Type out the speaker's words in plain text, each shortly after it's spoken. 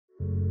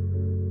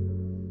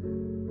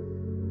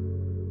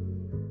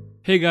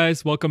Hey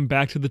guys, welcome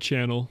back to the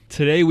channel.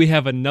 Today we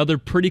have another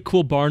pretty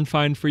cool barn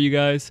find for you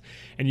guys,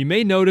 and you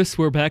may notice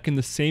we're back in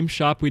the same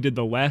shop we did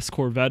the last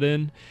Corvette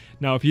in.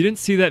 Now if you didn't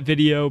see that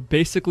video,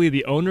 basically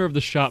the owner of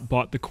the shop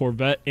bought the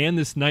Corvette and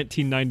this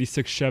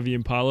 1996 Chevy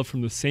Impala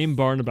from the same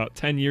barn about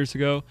 10 years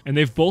ago, and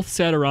they've both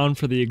sat around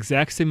for the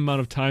exact same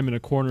amount of time in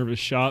a corner of his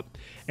shop.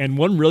 And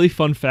one really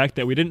fun fact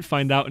that we didn't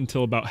find out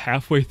until about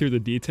halfway through the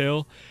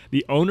detail,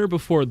 the owner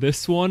before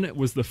this one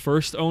was the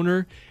first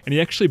owner, and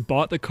he actually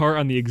bought the car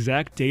on the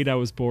exact date I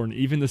was born,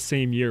 even the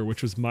same year,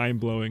 which was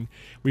mind-blowing.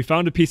 We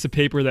found a piece of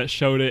paper that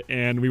showed it,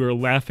 and we were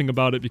laughing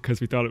about it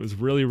because we thought it was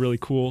really, really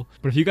cool.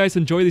 But if you guys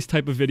enjoy these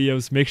type of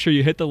videos, make sure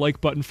you hit the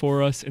like button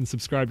for us and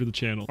subscribe to the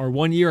channel. Our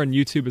 1 year on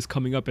YouTube is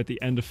coming up at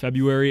the end of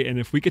February, and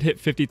if we could hit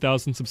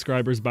 50,000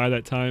 subscribers by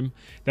that time,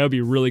 that would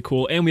be really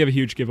cool, and we have a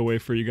huge giveaway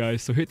for you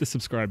guys, so hit the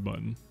subscribe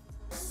button.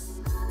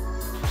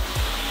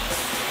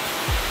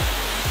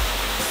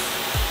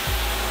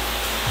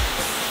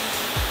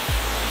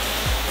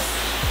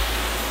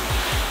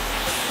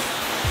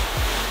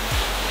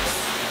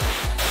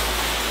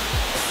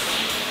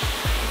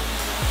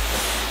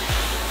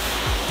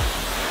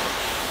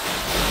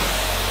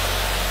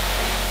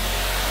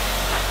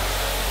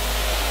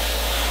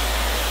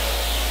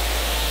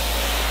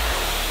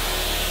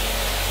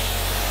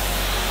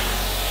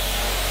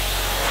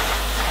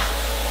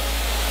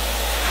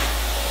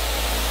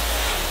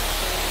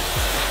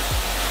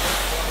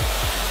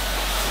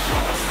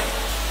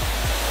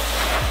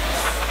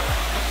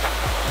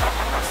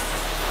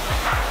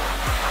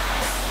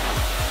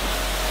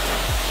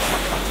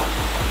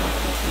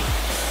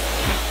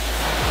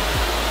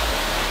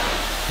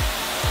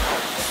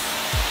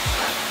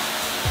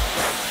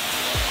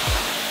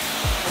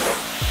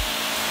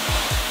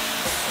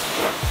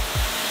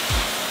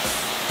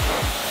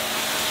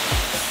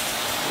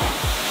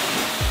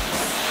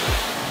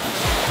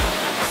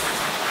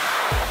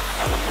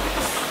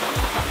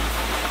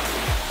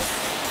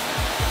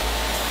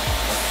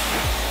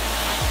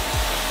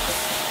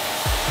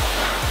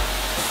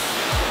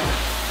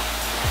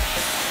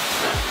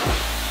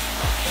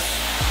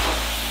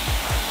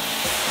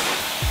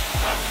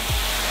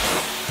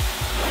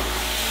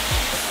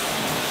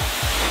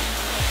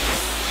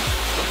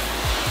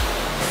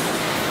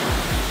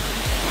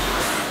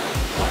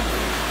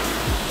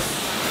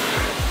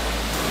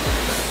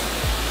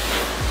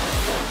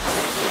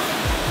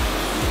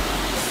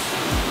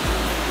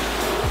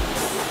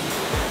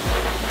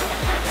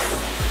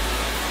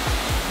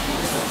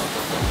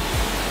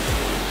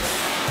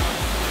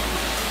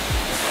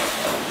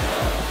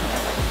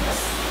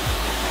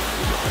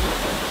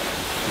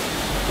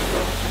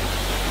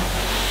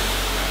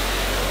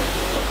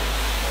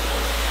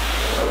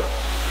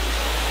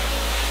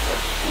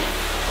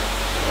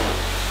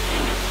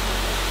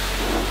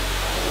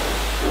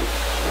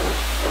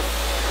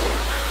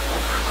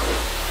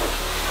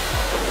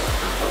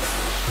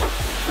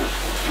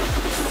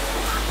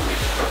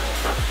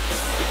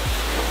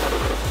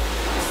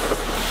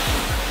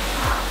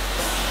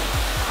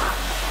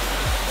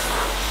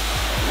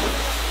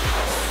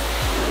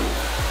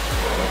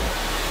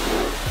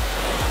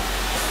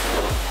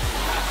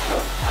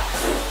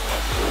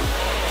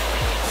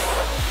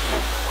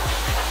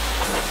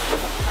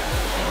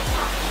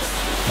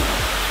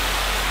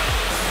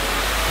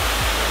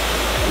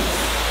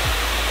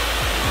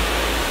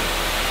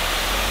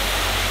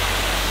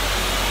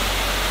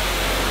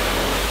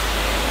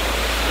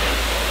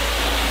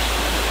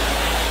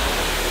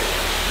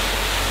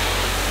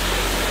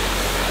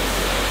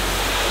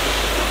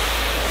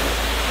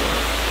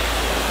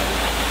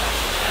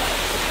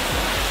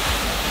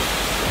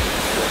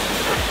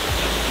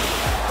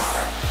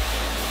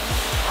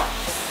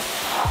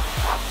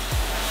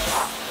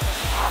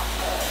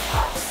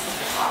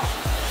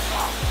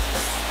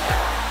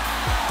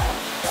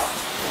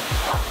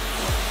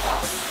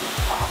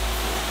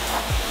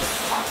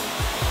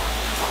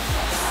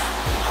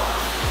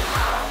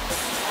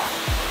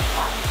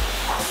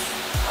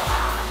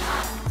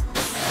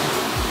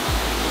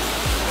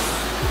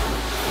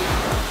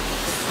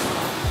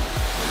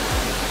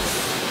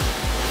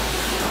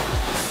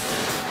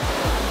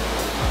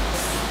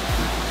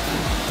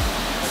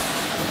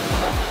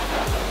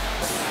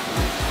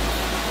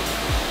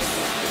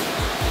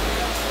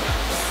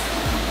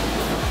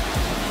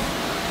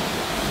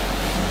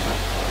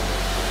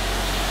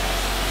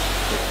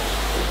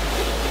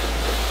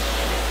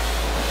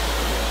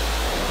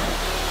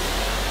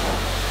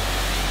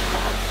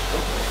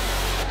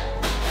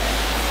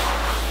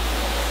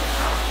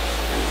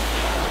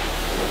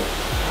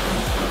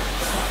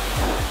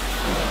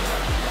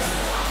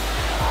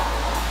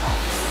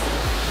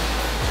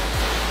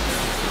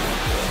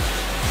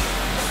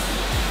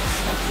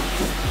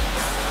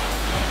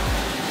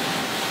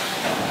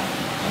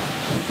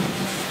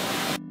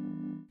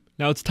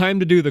 Now it's time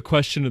to do the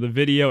question of the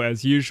video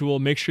as usual.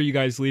 Make sure you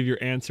guys leave your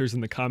answers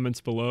in the comments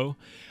below.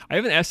 I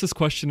haven't asked this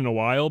question in a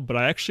while, but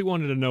I actually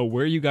wanted to know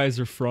where you guys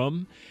are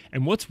from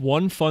and what's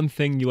one fun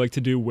thing you like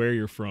to do where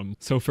you're from.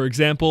 So for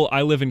example,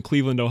 I live in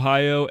Cleveland,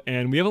 Ohio,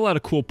 and we have a lot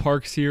of cool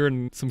parks here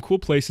and some cool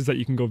places that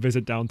you can go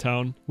visit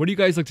downtown. What do you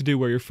guys like to do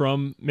where you're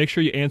from? Make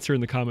sure you answer in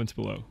the comments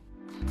below.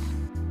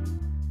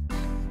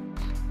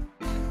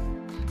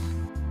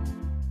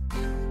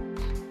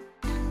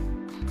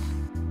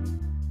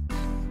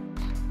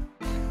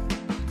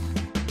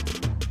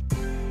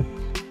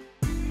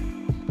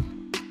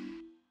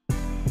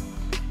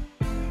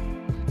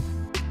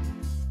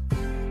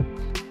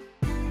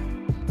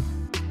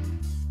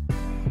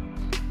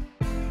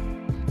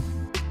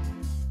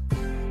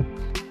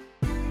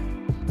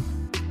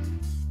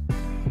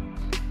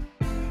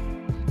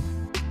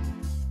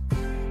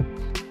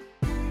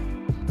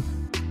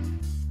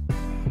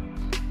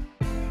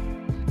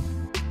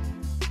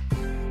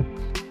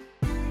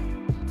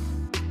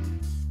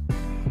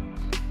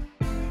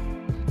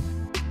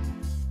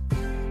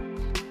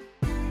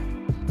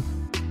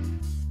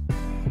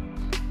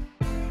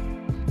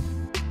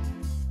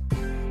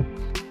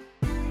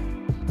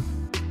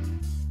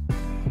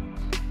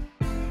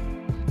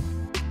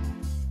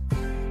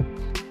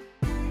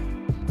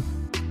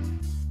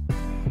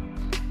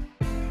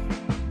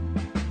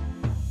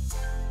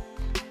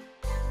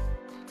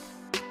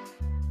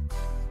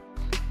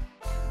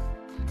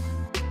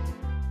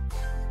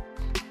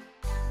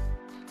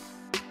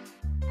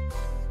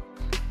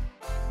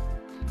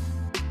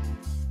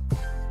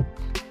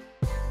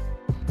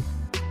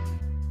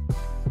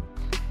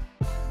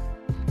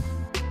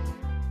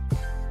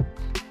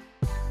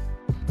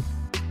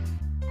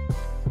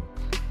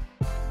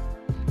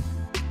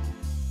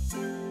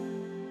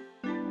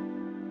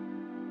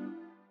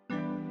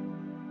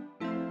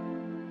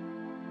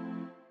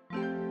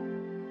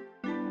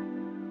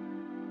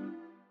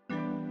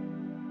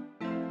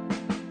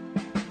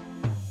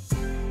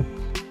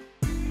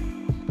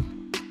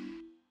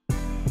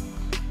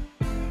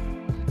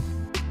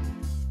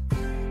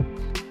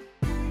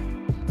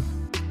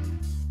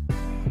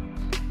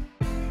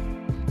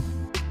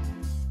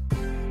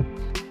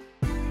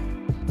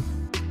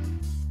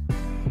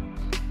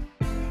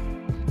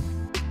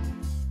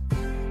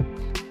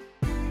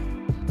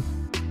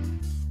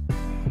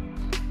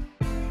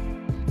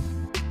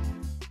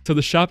 So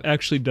the shop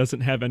actually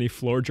doesn't have any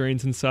floor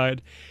drains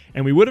inside,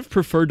 and we would have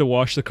preferred to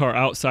wash the car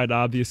outside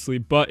obviously,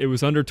 but it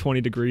was under 20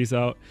 degrees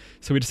out,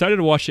 so we decided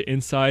to wash it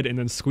inside and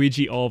then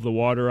squeegee all of the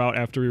water out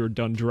after we were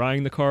done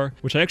drying the car,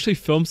 which I actually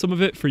filmed some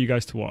of it for you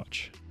guys to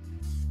watch.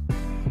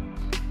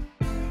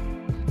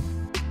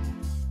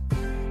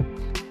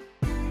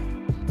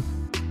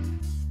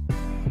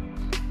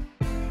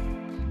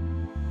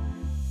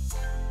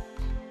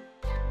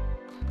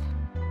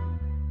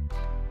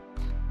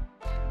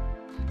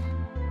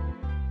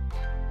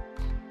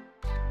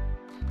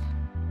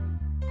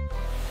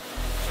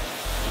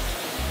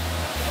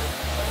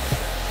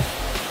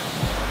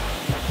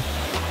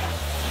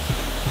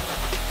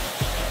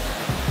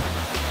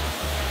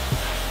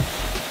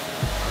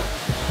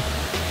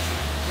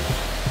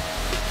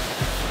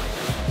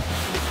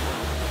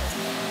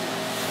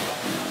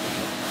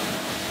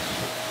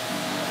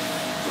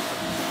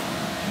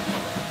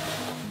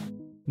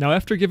 Now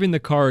after giving the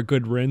car a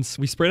good rinse,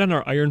 we sprayed on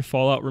our iron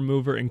fallout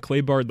remover and clay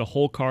barred the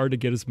whole car to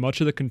get as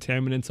much of the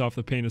contaminants off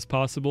the paint as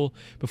possible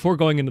before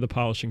going into the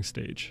polishing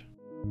stage.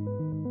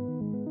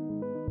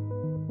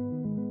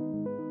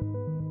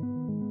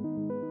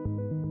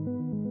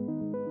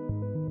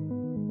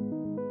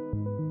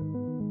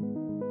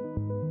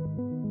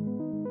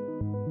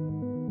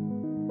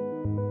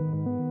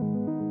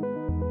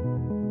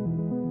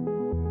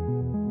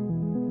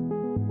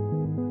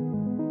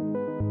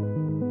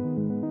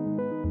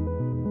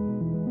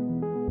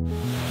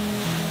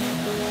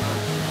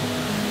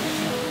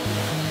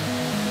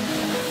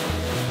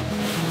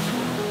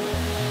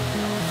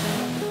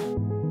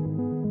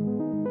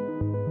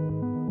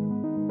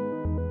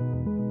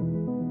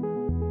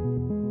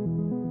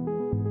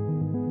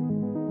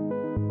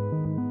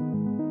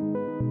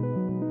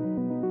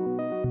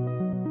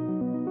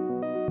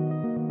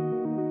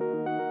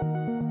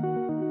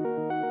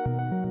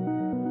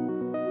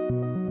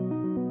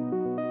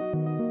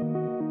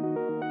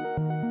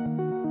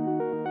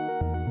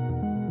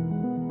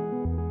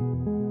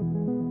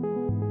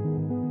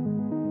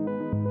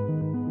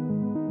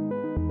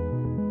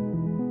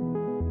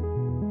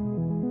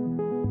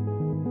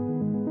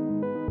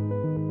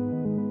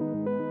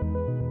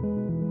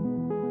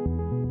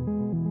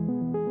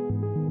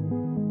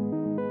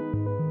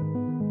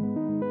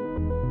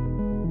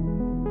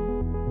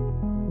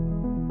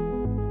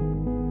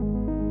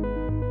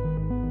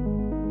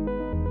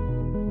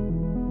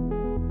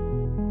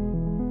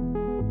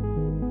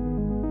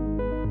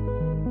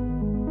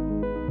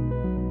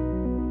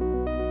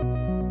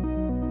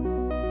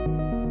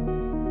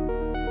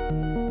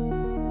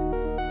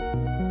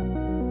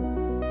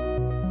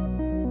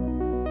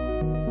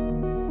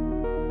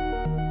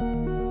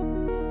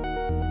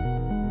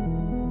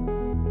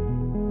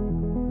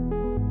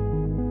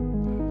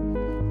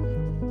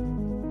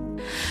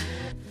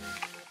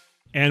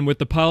 And with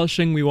the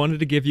polishing, we wanted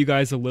to give you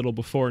guys a little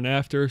before and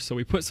after, so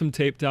we put some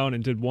tape down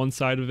and did one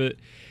side of it.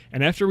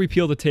 And after we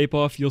peel the tape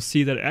off, you'll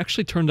see that it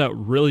actually turned out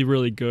really,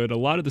 really good. A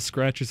lot of the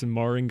scratches and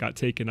marring got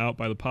taken out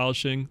by the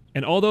polishing.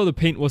 And although the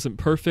paint wasn't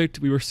perfect,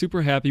 we were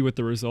super happy with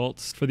the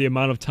results for the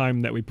amount of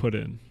time that we put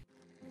in.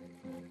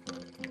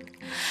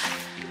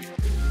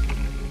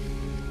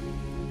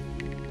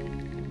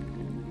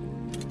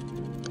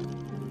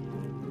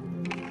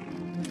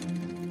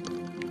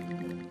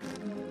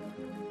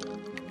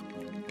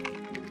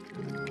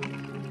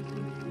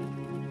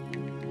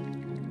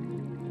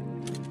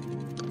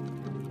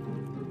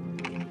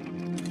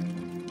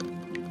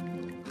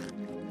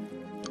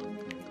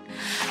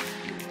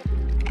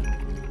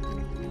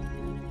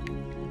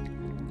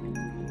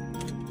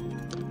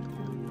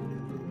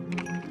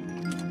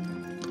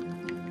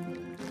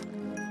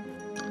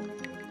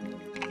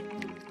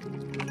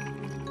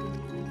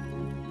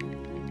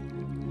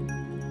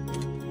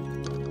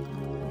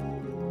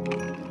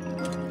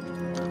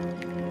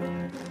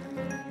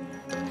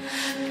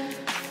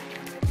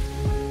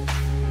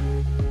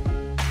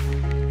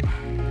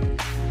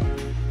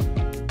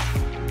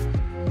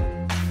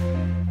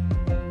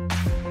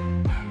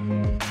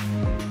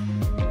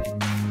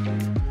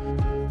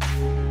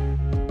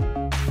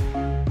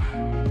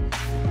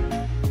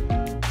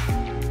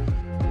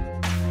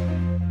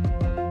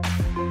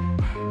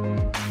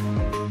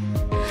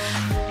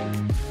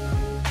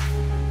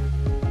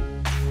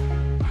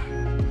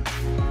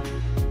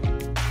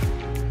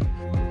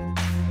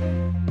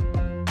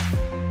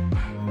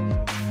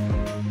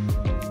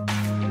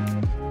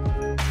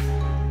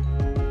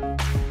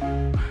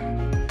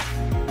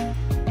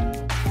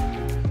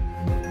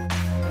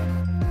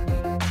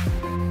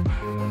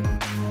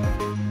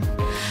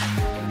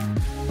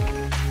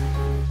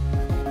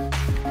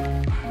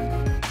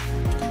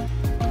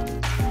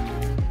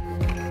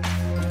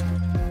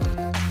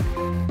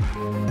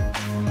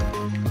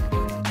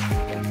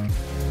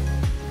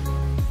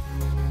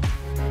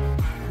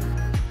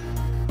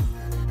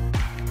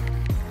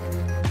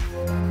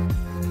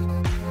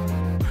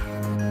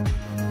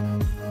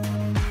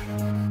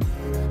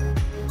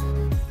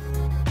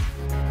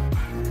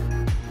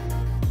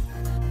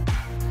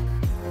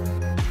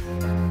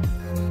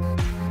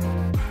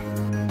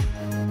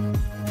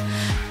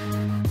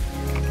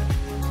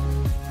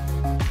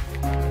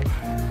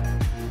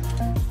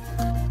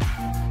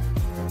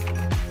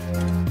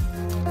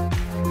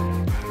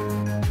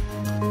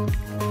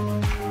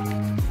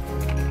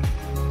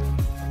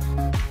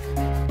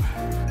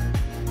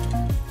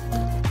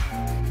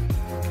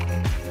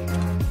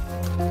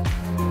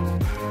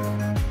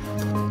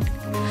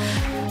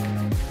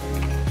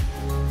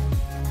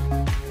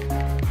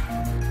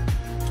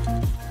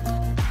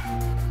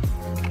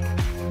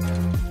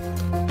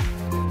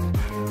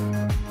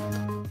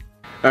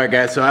 All right,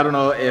 guys, so I don't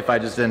know if I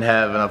just didn't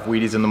have enough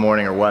Wheaties in the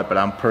morning or what, but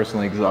I'm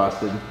personally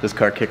exhausted. This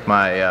car kicked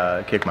my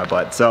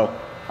butt. So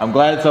I'm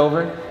glad it's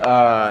over,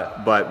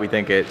 but we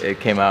think it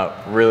came out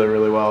really,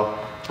 really well.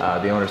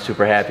 The owner's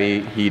super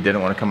happy. He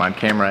didn't want to come on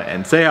camera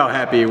and say how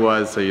happy he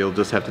was, so you'll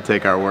just have to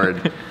take our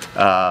word.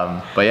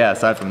 But yeah,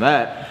 aside from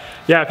that.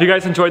 Yeah, if you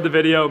guys enjoyed the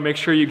video, make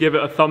sure you give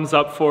it a thumbs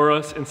up for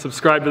us and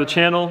subscribe to the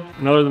channel.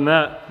 And other than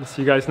that, we'll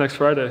see you guys next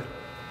Friday.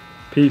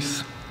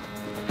 Peace.